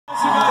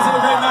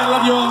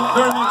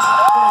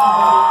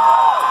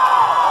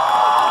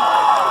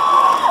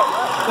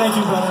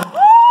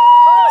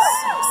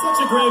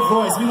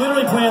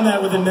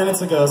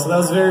minutes ago, so that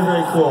was very,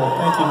 very cool.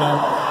 Thank you,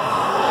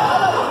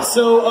 man.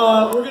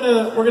 So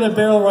we're gonna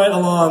barrel right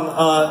along.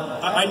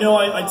 I know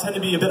I tend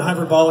to be a bit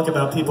hyperbolic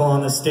about people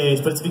on this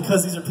stage, but it's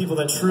because these are people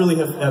that truly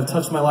have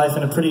touched my life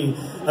in a pretty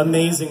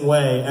amazing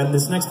way, and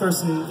this next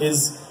person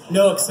is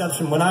no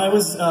exception. When I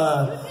was,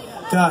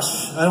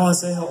 gosh, I don't want to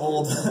say how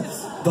old,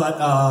 but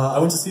I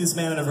went to see this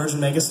man in a Virgin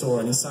Megastore,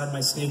 and he signed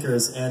my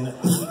sneakers, and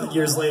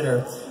years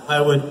later,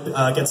 I would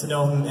get to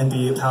know him and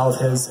be a pal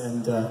of his,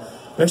 and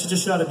we actually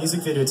just shot a music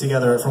video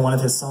together for one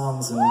of his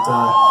songs, and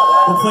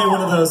we'll play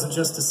one of those in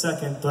just a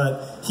second,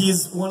 but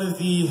he's one of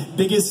the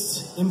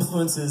biggest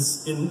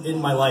influences in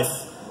my life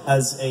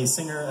as a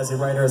singer, as a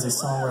writer, as a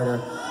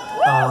songwriter,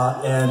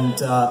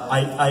 and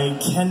I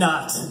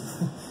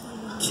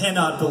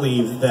cannot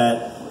believe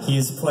that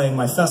he's playing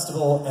my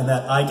festival and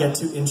that I get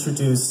to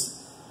introduce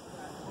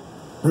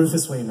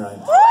Rufus Wainwright.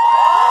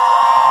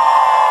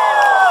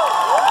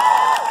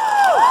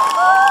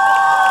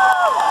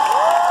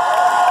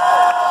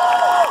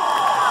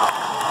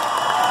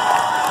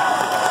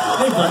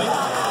 Hey, buddy.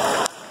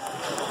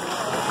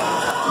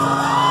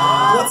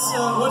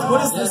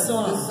 What is this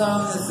song? This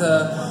song is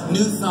a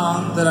new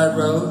song that I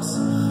wrote.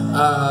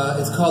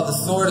 It's called The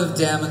Sword of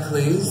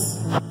Damocles.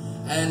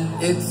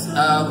 And it's,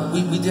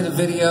 we did a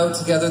video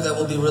together that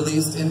will be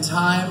released in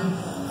time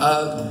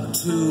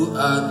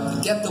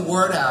to get the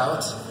word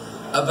out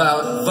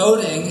about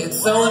voting. It's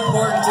so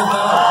important to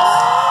vote,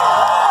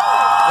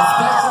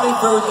 especially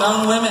for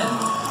young women.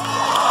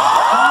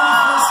 How many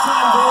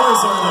first-time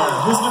voters are there?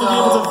 Who's going to be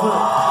able to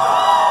vote?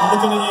 I'm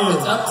looking at you.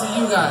 It's up to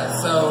you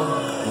guys.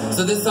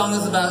 So this song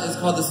is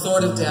called The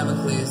Sword of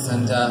Damocles,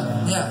 and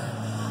yeah,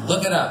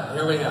 look it up.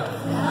 Here we go.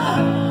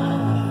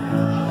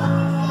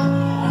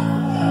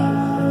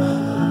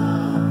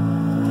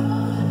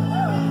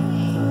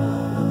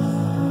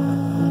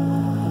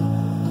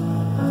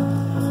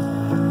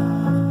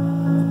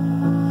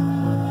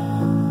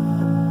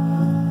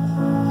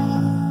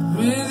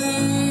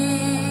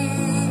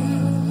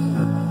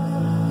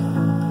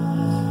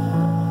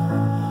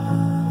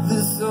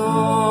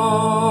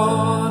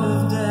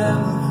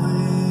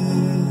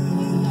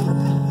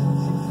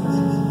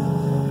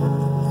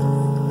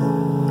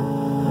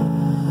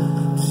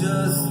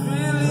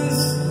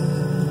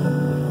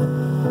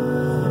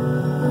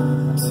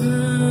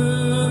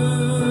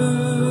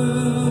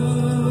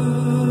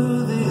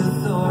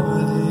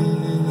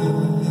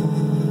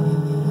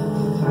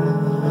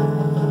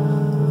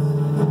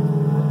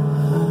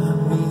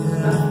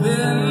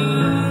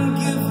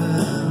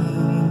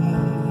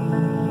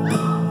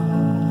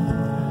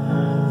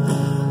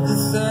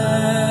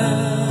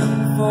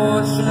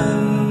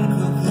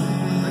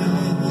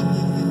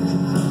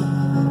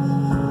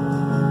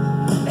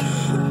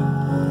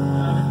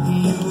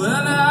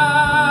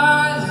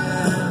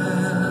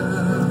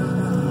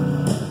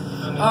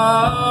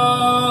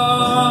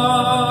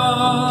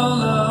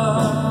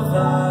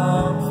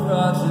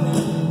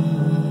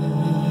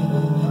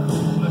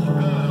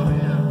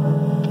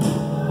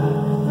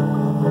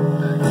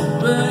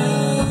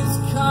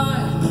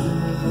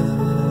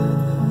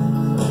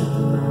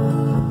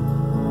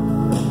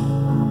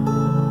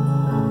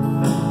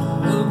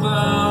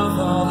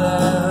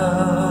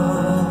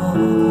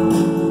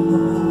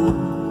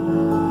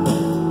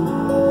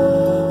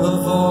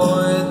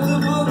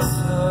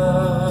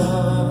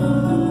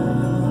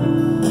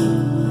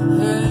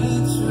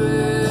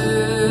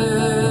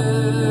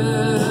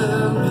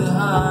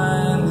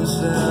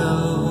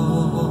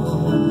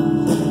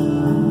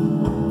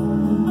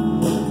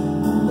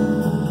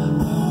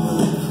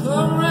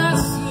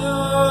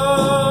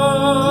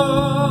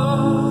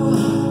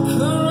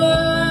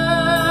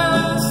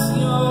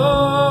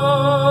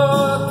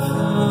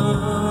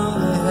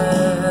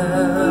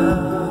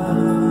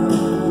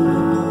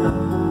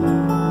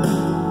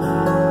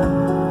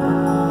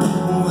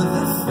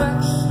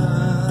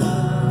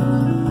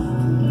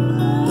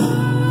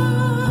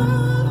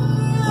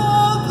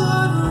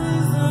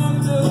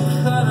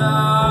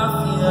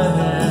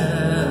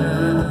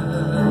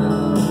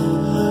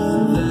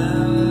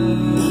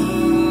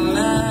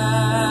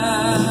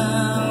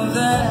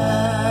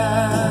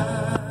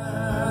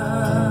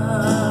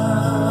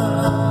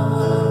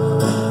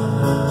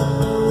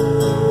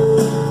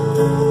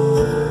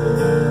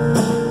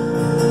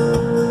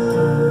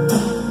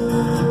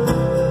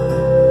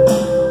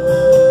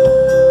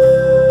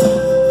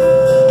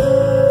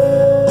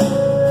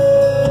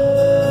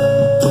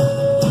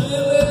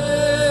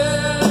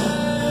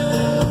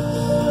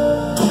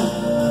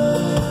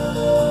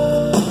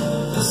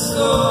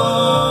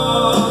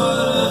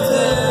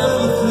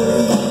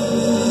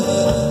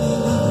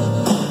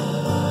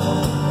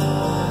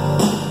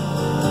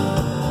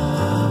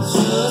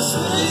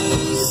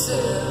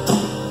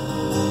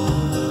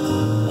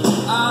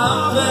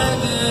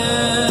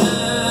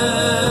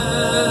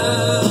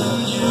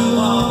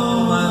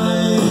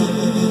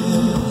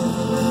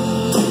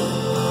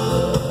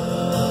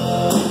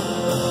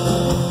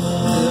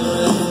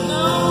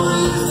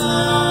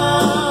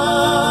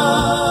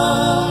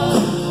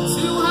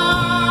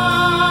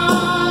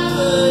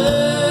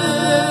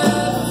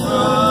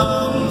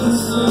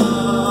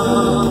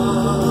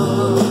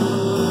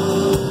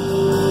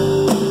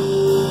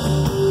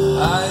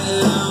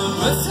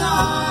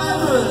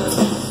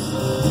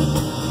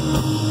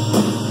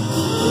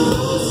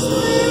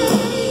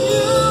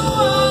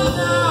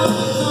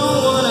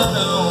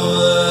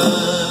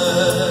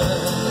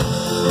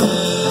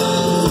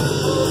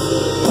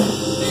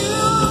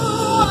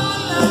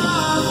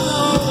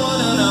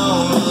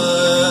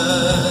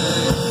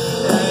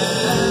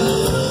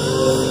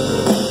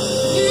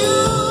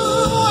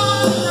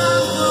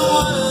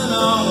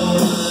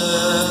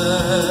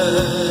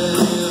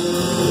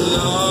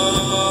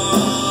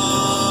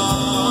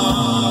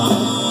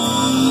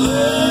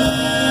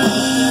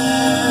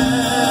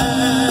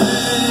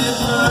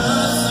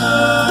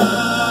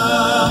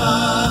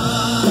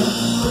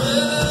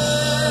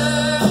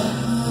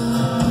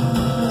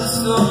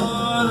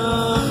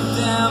 come.